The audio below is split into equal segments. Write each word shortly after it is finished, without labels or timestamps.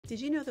Did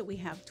you know that we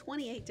have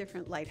 28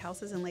 different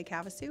lighthouses in Lake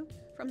Havasu?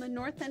 From the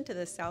north end to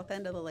the south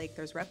end of the lake,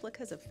 there's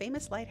replicas of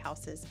famous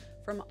lighthouses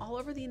from all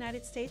over the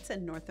United States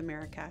and North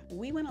America.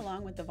 We went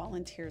along with the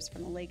volunteers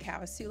from the Lake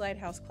Havasu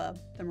Lighthouse Club,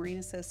 the Marine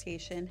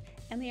Association,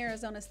 and the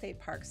Arizona State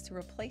Parks to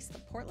replace the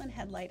Portland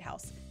Head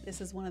Lighthouse.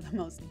 This is one of the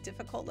most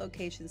difficult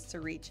locations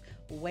to reach,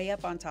 way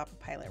up on top of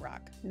Pilot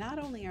Rock. Not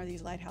only are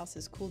these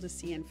lighthouses cool to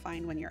see and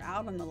find when you're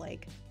out on the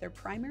lake, their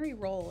primary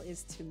role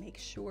is to make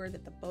sure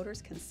that the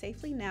boaters can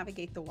safely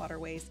navigate the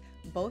waterways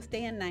both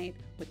day and night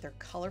with their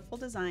colorful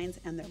designs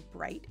and their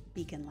bright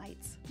beacon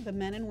lights. The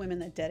men and women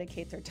that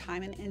dedicate their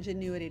time and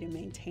ingenuity to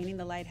maintaining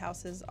the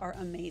lighthouses are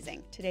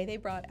amazing. Today they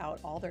brought out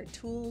all their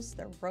tools,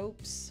 their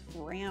ropes,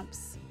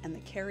 ramps, and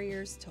the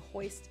carriers to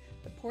hoist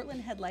the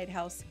Portland Head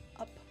Lighthouse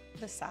up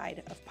the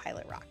side of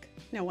Pilot Rock.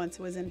 Now, once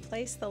it was in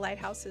place, the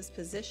lighthouse is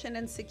positioned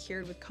and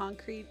secured with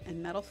concrete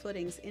and metal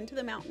footings into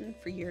the mountain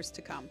for years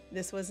to come.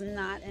 This was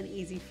not an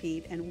easy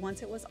feat, and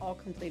once it was all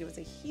complete, it was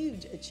a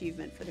huge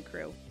achievement for the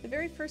crew. The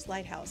very first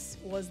lighthouse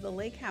was the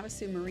Lake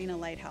Havasu Marina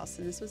Lighthouse,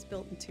 and this was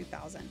built in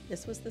 2000.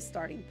 This was the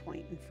starting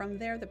point, and from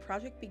there, the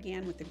project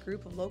began with a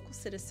group of local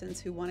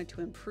citizens who wanted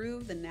to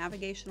improve the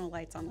navigational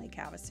lights on Lake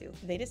Havasu.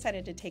 They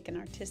decided to take an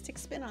artistic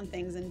spin on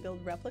things and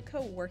build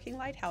replica working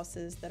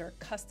lighthouses that are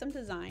custom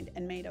designed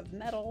and made of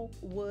metal,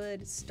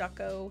 wood,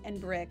 stucco, and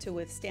brick to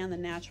withstand the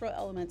natural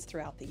elements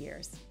throughout the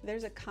years.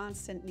 There's a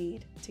constant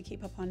need to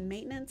keep up on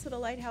maintenance of the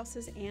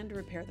lighthouses and to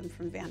repair them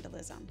from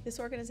vandalism. This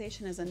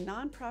organization is a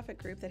nonprofit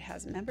group that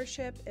has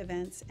membership,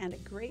 events, and a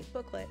great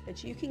booklet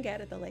that you can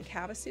get at the Lake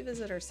Havasu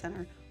Visitor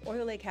Center or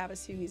the Lake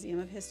Havasu Museum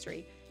of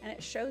History, and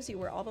it shows you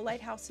where all the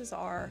lighthouses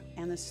are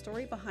and the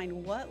story behind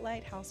what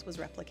lighthouse was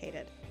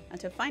replicated. And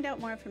to find out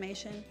more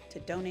information, to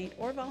donate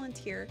or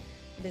volunteer,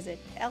 visit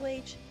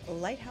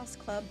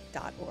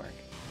lhlighthouseclub.org.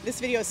 This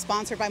video is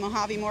sponsored by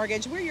Mojave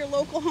Mortgage. We're your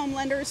local home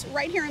lenders.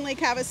 Right here in Lake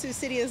Havasu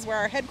City is where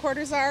our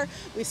headquarters are.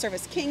 We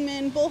service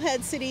Kingman,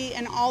 Bullhead City,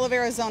 and all of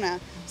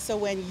Arizona. So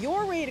when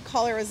you're ready to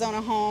call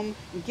Arizona home,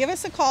 give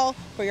us a call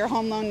for your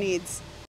home loan needs.